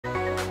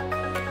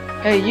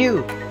Hey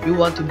you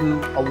want to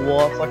do a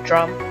wall for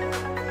Trump?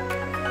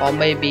 Or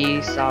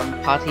maybe some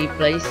party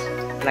place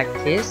like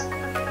this?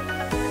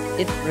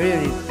 It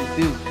really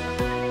do.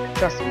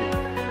 Trust me.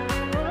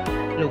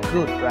 Look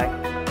good, right?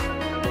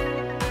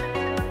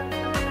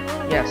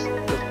 Yes,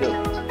 look good.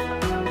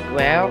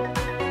 Well,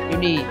 you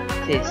need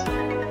this.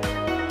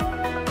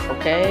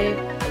 Okay,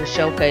 we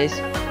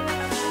showcase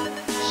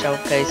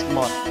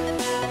mod.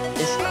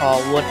 It's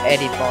called wood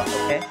edit mod.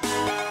 Okay.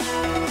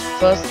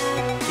 First,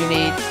 you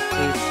need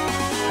to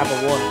have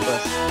a wall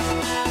first.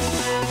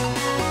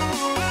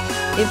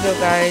 If your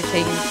guy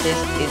thinks this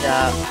is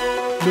a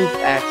loop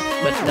X,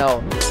 but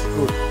no, it's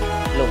good.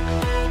 Look,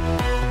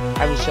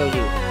 I will show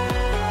you.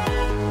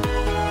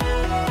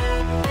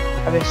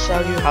 I will show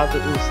you how to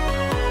do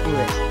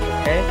this.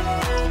 Okay.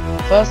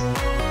 First,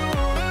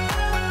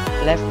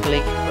 left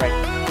click right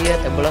here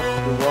the block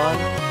you want.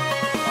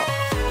 Oh,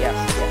 yes.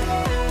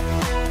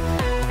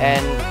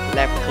 And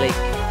left click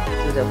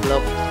to the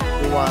block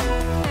you want.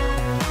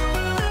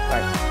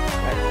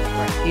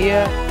 Right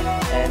here,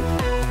 and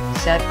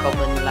set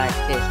comment like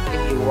this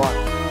if you want.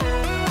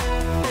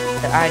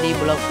 The ID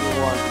block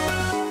you want.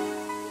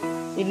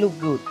 It look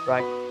good,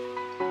 right?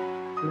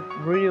 Look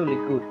really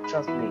good,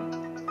 trust me.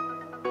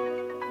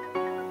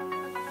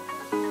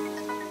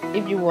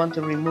 If you want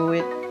to remove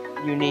it,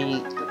 you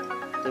need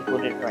to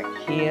put it right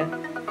here.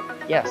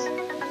 Yes,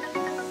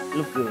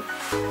 look good.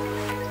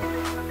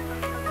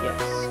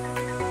 Yes.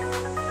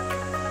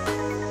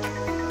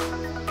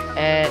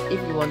 And if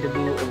you want to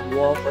do a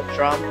wall for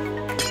Trump,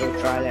 so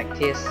try like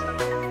this.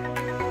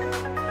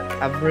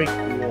 A brick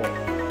wall.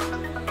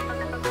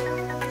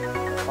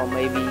 Or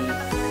maybe,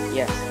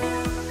 yes.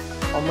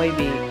 Or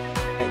maybe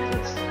like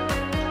this.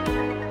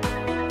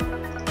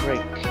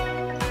 Brick.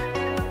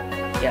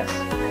 Yes.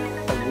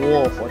 A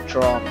wall for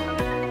Trump.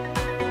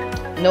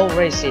 No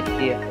resin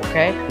here,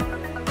 okay?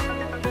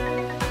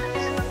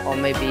 Or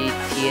maybe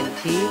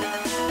TNT.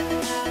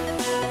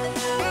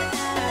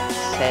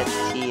 Set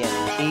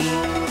TNT.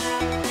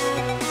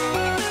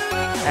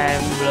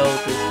 And blow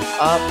this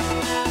up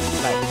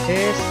like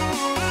this.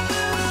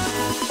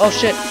 Oh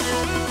shit.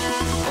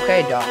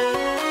 Okay, done.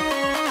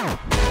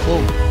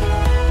 Boom.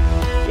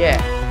 Yeah,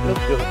 look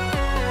good.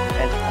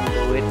 And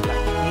undo it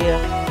like here.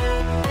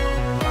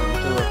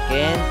 Undo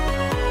again.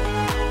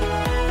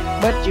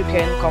 But you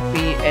can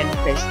copy and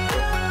paste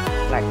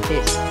it like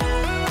this.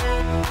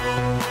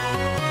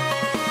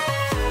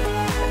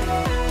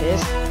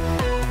 This.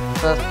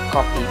 First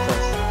copy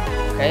first.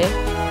 Okay?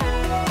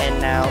 And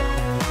now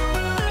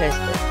paste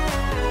it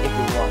if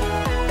you want.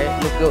 Okay,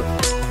 look good,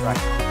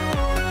 right?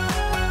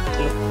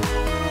 Look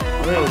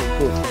really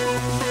good.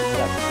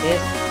 Like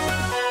this,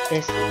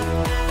 paste it.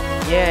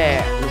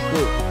 Yeah, look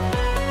good.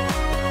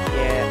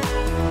 Yeah.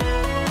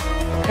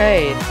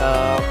 Okay, the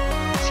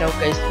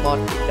showcase mod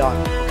is done.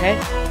 Okay.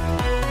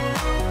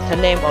 The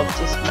name of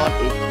this mod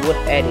is wood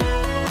edit.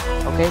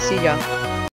 Okay, see ya.